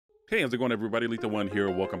Hey, how's it going, everybody? Lethal One here.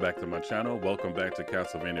 Welcome back to my channel. Welcome back to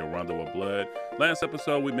Castlevania Rondo of Blood. Last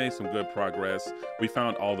episode, we made some good progress. We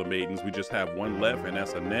found all the maidens. We just have one left, and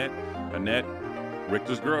that's Annette. Annette,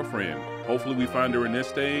 Richter's girlfriend. Hopefully, we find her in this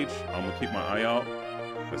stage. I'm gonna keep my eye out.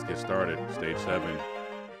 Let's get started. Stage 7.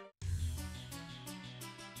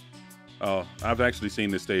 Oh, I've actually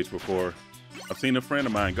seen this stage before. I've seen a friend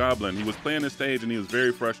of mine, Goblin. He was playing this stage, and he was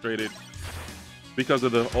very frustrated because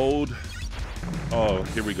of the old... Oh,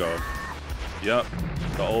 here we go. Yep,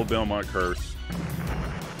 the old Belmont curse.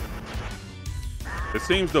 It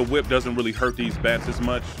seems the whip doesn't really hurt these bats as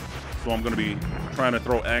much, so I'm gonna be trying to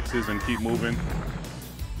throw axes and keep moving.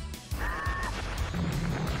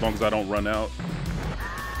 As long as I don't run out.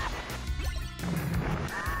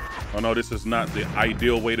 Oh no, this is not the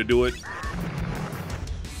ideal way to do it.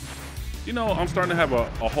 You know, I'm starting to have a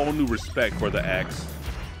whole new respect for the axe.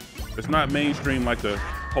 It's not mainstream like the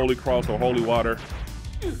Holy Cross or Holy Water,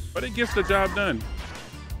 but it gets the job done.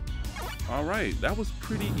 All right, that was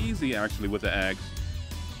pretty easy actually with the axe.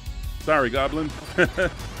 Sorry, Goblin.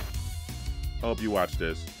 Hope you watch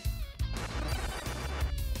this.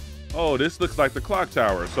 Oh, this looks like the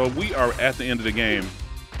Clocktower. So we are at the end of the game.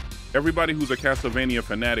 Everybody who's a Castlevania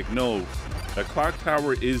fanatic knows the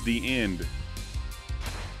Clocktower is the end.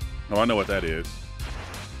 Oh, I know what that is.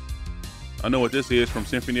 I know what this is from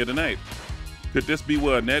Symphony of the Night. Could this be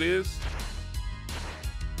what Annette is?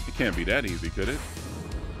 It can't be that easy, could it?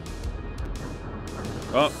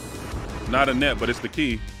 Oh, not Annette, but it's the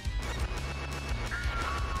key.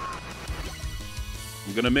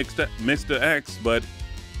 I'm gonna miss the X, but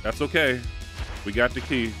that's okay. We got the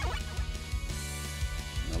key.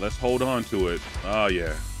 Now let's hold on to it. Oh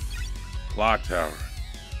yeah, Clocktower.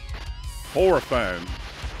 Horrifying.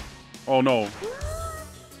 Oh no.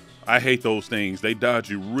 I hate those things. They dodge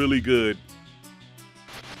you really good.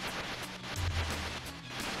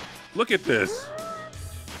 Look at this.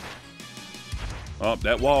 Oh,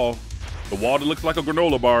 that wall. The wall that looks like a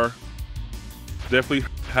granola bar. Definitely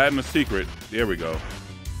hiding a secret. There we go.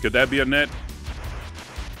 Could that be Annette?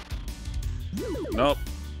 Nope.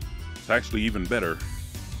 It's actually even better.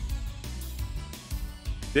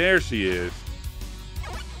 There she is.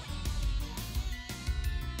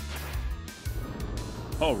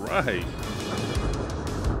 All right.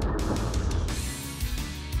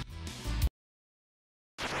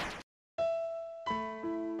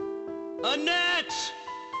 Annette!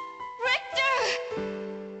 Richter!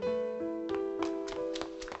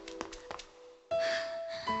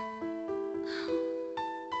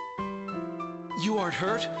 You aren't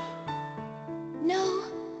hurt? No,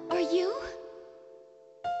 are you?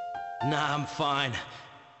 Nah, I'm fine.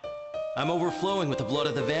 I'm overflowing with the blood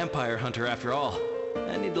of the vampire hunter after all.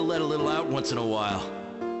 I need to let a little out once in a while.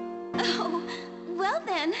 Oh, well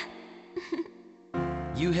then.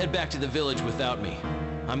 You head back to the village without me.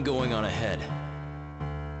 I'm going on ahead.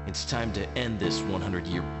 It's time to end this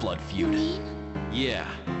 100-year blood feud. You mean? Yeah.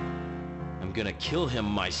 I'm gonna kill him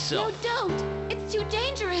myself. No, don't! It's too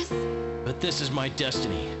dangerous! But this is my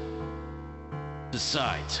destiny.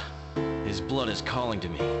 Besides, his blood is calling to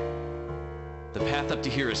me. The path up to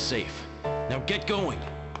here is safe. Now get going!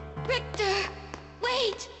 Richter!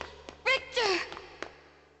 Wait! Richter!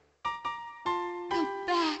 Come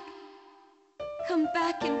back. Come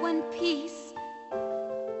back in one piece.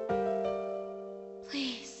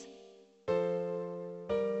 Please.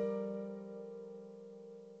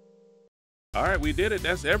 All right, we did it.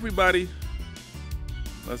 That's everybody.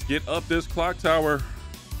 Let's get up this Clocktower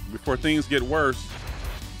before things get worse.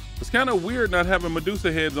 It's kind of weird not having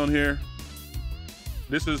Medusa heads on here.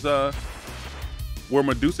 This is where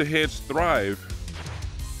Medusa heads thrive.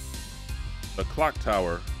 The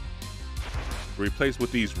Clocktower, replaced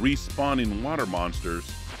with these respawning water monsters.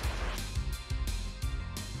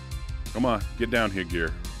 Come on, get down here,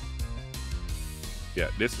 Gear. Yeah,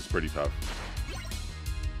 this is pretty tough.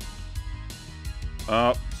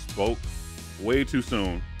 Spoke way too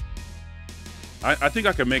soon. I think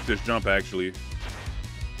I can make this jump, actually.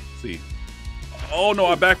 Let's see. Oh no,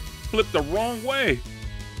 I backflipped the wrong way.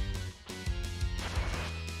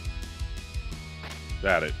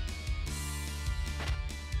 Got it.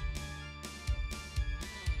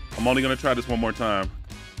 I'm only gonna try this one more time.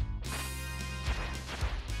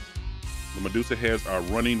 The Medusa heads are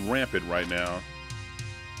running rampant right now.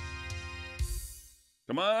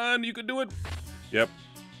 Come on, you can do it. Yep,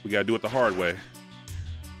 we gotta do it the hard way.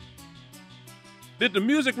 Did the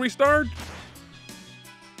music restart?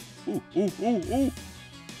 Ooh, ooh, ooh, ooh.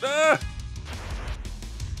 Ah!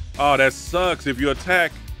 Oh, that sucks. If you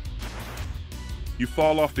attack, you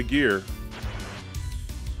fall off the gear.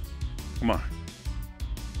 Come on.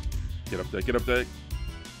 Get up there, get up there.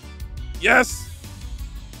 Yes!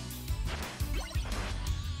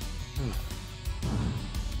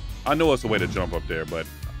 I know it's a way to jump up there, but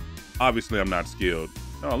obviously I'm not skilled.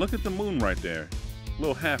 Oh, look at the moon right there.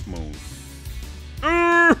 Little half moon.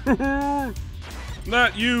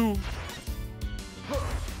 Not you.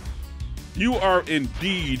 You are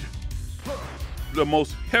indeed the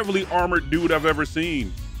most heavily armored dude I've ever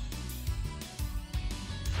seen.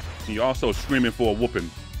 And you're also screaming for a whooping.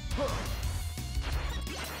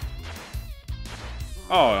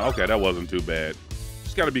 Oh, okay, that wasn't too bad.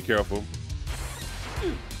 Just gotta be careful.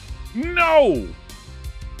 No!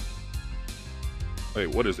 Wait,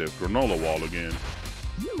 what is this? Granola wall again.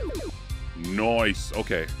 Nice,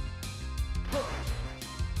 okay.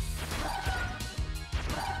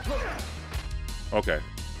 Okay,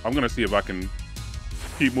 I'm gonna see if I can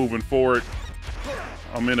keep moving forward.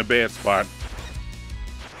 I'm in a bad spot.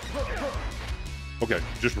 Okay,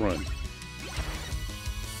 just run.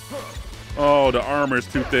 Oh, the armor's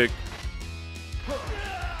too thick.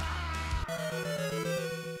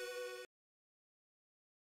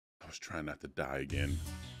 I was trying not to die again.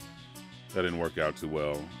 That didn't work out too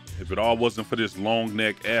well. If it all wasn't for this long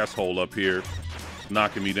neck asshole up here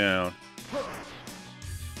knocking me down.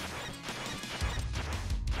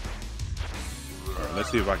 All right, let's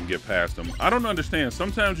see if I can get past him. I don't understand.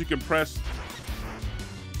 Sometimes you can press...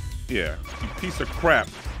 Yeah, you piece of crap.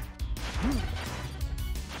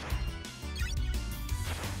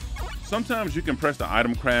 Sometimes you can press the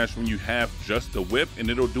item crash when you have just the whip and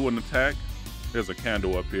it'll do an attack. There's a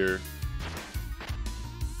candle up here.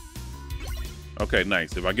 Okay,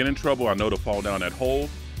 nice. If I get in trouble, I know to fall down that hole,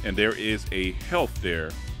 and there is a health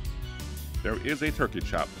there. There is a turkey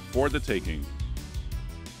chop for the taking.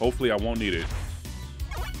 Hopefully I won't need it.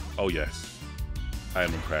 Oh yes, I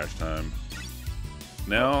am in crash time.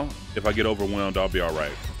 Now, if I get overwhelmed, I'll be all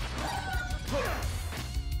right.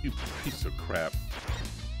 You piece of crap.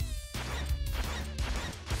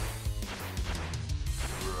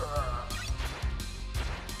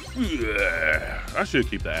 I should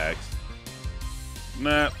keep the axe.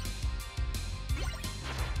 Nah.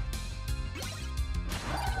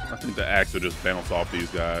 I think the axe will just bounce off these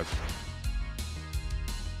guys.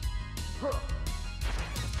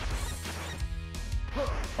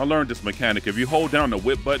 I learned this mechanic. If you hold down the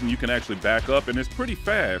whip button, you can actually back up, and it's pretty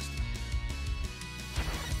fast.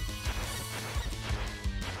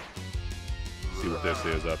 Let's see what this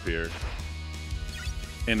is up here.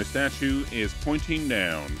 And the statue is pointing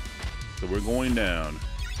down. So we're going down.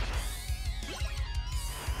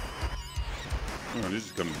 Oh, this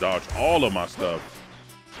is gonna dodge all of my stuff.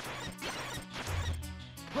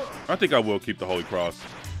 I think I will keep the Holy Cross.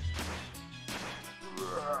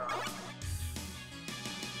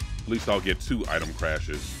 At least I'll get 2 item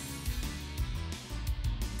crashes.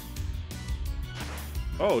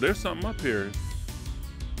 Oh, there's something up here.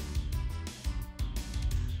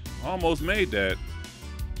 Almost made that.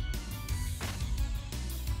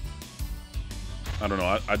 I don't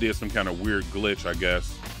know, I did some kind of weird glitch, I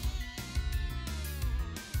guess.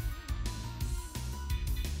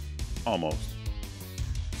 Almost.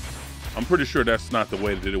 I'm pretty sure that's not the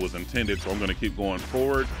way that it was intended, so I'm gonna keep going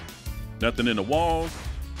forward. Nothing in the walls.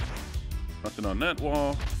 Nothing on that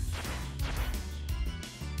wall.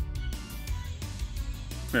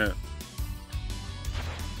 Yeah.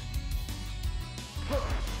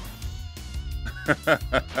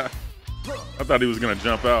 I thought he was gonna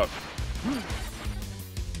jump out.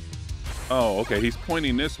 Oh, okay, he's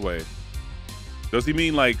pointing this way. Does he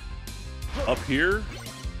mean like up here?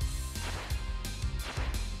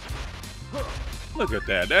 Look at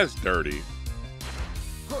that, that's dirty.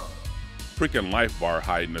 Freaking life bar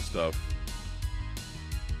hiding the stuff.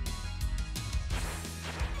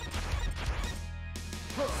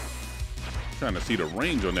 Trying to see the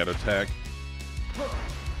range on that attack.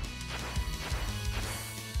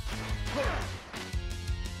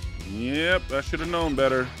 Yep, I should have known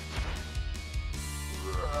better.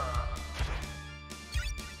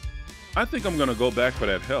 I think I'm gonna go back for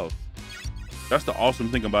that health. That's the awesome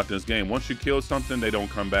thing about this game. Once you kill something, they don't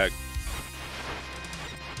come back.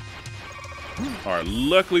 All right,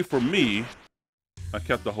 luckily for me, I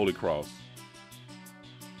kept the Holy Cross.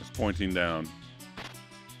 It's pointing down.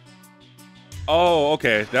 Oh,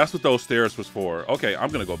 okay, that's what those stairs was for. Okay, I'm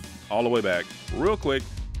gonna go all the way back real quick.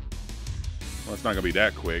 Well, it's not gonna be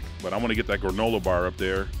that quick, but I wanna get that granola bar up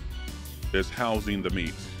there. It's housing the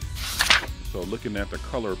meat. So looking at the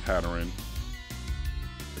color pattern,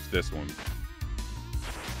 it's this one.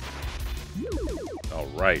 All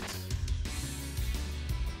right.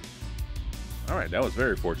 All right, that was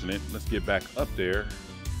very fortunate. Let's get back up there.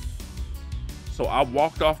 So I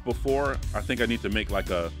walked off before. I think I need to make like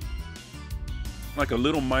a like a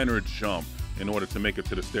little minor jump in order to make it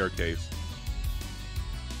to the staircase.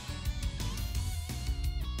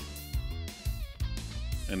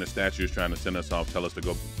 And the statue is trying to send us off, tell us to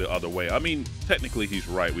go the other way. I mean, technically he's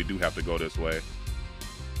right. We do have to go this way.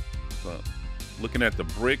 But looking at the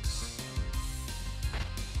bricks.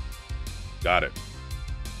 Got it.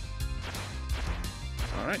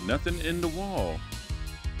 All right, nothing in the wall.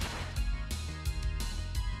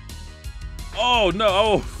 Oh, no.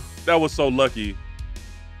 Oh, that was so lucky.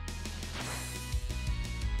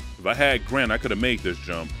 If I had Grant, I could have made this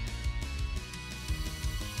jump.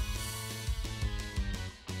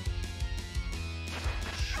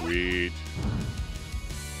 Sweet.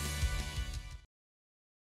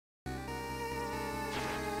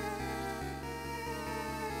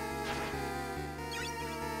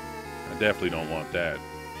 I definitely don't want that.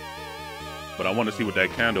 But I want to see what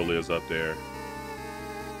that candle is up there.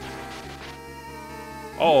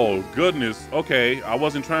 Oh, goodness. Okay, I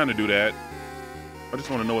wasn't trying to do that. I just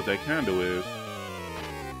want to know what that candle is.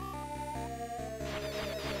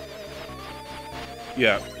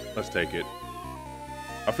 Yeah, let's take it.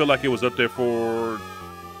 I feel like it was up there for...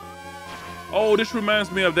 Oh, this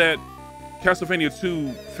reminds me of that Castlevania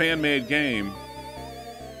 2 fan-made game.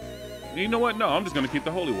 You know what? No, I'm just going to keep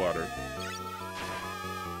the holy water.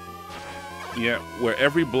 Yeah, where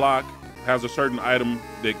every block has a certain item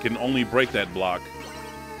that can only break that block.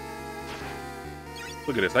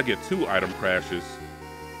 Look at this. I get 2 item crashes.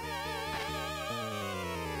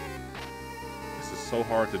 This is so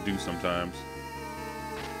hard to do sometimes.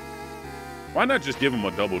 Why not just give him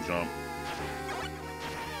a double jump?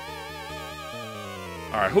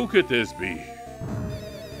 All right, who could this be?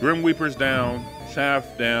 Grim Weeper's down.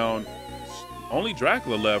 Shaft down. Only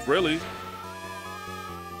Dracula left, really.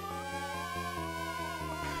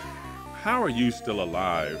 How are you still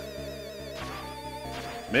alive?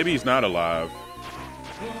 Maybe he's not alive.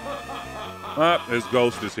 His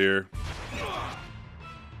ghost is here.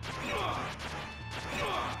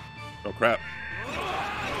 Oh, crap.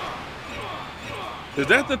 Is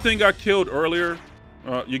that the thing I killed earlier?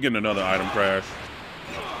 You're getting another item crash.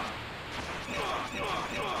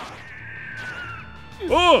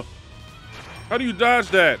 Oh! How do you dodge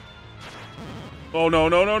that? Oh, no,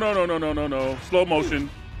 no, no, no, no, no, no, no, no. Slow motion.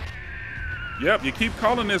 Yep, you keep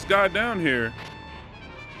calling this guy down here.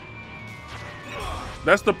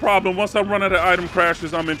 That's the problem. Once I run out of item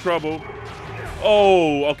crashes, I'm in trouble.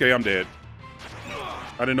 Oh, okay, I'm dead.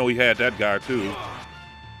 I didn't know he had that guy, too.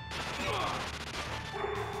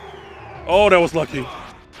 Oh, that was lucky.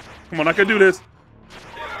 Come on, I can do this.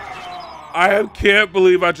 I can't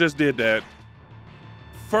believe I just did that.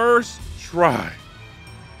 First try.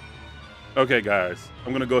 Okay, guys,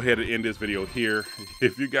 I'm gonna go ahead and end this video here.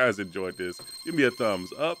 If you guys enjoyed this, give me a thumbs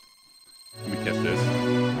up. Let me catch this.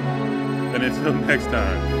 And until next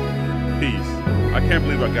time, peace. I can't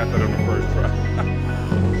believe I got that on the first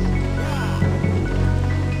try.